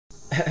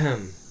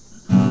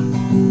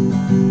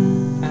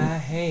I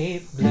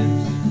hate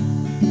blimps.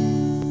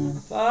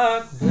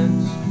 Fuck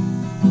blimps.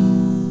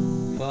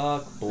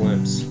 Fuck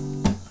blimps.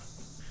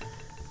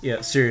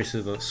 Yeah,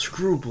 seriously though,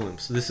 screw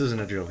blimps. This isn't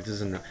a joke.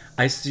 This isn't.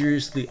 I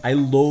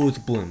loathe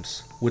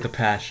blimps with a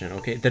passion.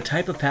 Okay, the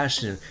type of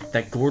passion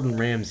that Gordon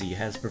Ramsay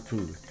has for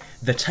food.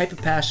 The type of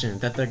passion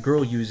that that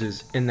girl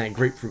uses in that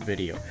grapefruit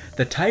video.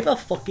 The type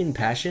of fucking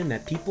passion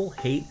that people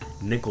hate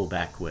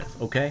Nickelback with.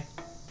 Okay.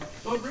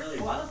 But really,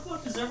 why the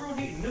fuck does everyone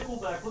hate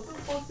Nickelback? What the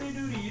fuck they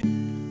do to you?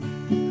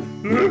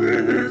 Look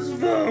at this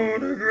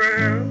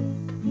photograph.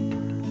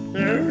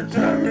 Every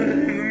time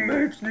it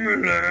makes me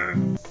laugh.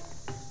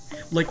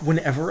 Like,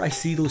 whenever I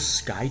see those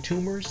sky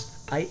tumors,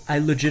 I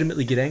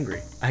legitimately get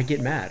angry. I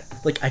get mad.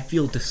 Like, I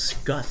feel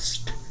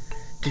disgust.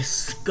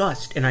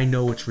 Disgust. And I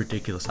know it's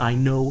ridiculous. I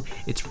know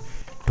it's...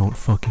 Don't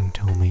fucking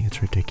tell me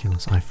it's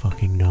ridiculous. I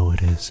fucking know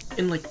it is.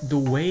 And, like, the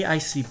way I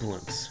see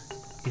blimps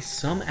is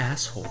some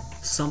asshole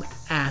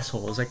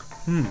is like,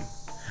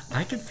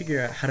 I could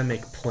figure out how to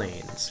make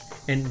planes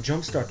and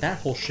jumpstart that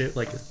whole shit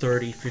like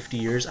 30, 50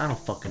 years. I don't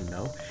fucking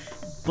know.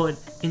 But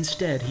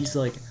instead, he's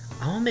like,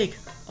 I'll make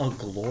a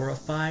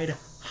glorified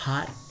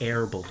hot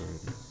air balloon.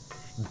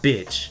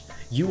 Bitch.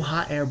 You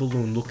hot air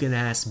balloon looking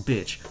ass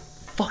bitch.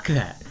 Fuck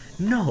that.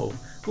 No.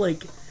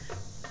 Like,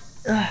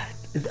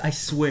 I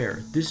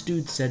swear, this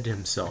dude said to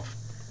himself,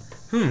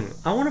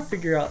 I want to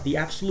figure out the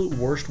absolute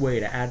worst way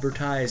to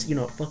advertise, you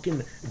know,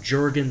 fucking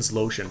Jergens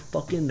lotion,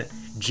 fucking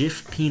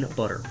Jif peanut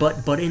butter,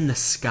 but in the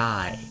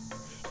sky.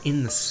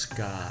 In the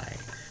sky.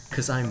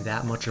 Because I'm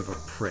that much of a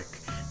prick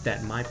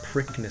that my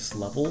prickness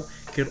level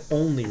could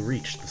only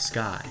reach the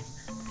sky.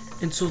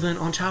 And so then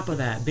on top of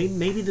that,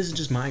 maybe this is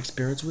just my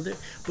experience with it,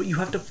 but you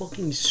have to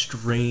fucking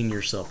strain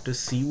yourself to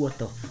see what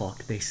the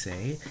fuck they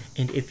say,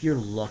 and if you're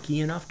lucky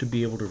enough to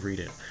be able to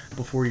read it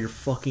before your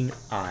fucking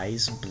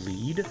eyes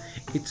bleed,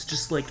 it's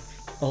just like,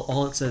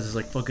 all it says is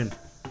like fucking,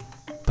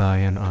 buy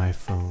an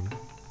iPhone.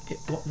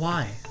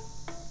 Why?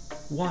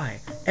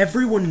 Why?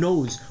 Everyone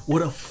knows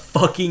what a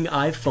fucking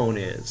iPhone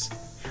is.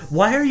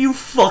 Why are you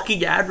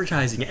fucking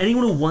advertising it?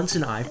 Anyone who wants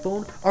an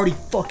iPhone already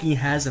fucking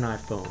has an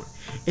iPhone.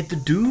 If the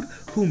dude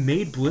who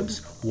made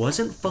blimps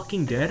wasn't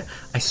fucking dead,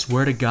 I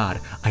swear to God,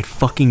 I'd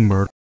fucking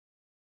murder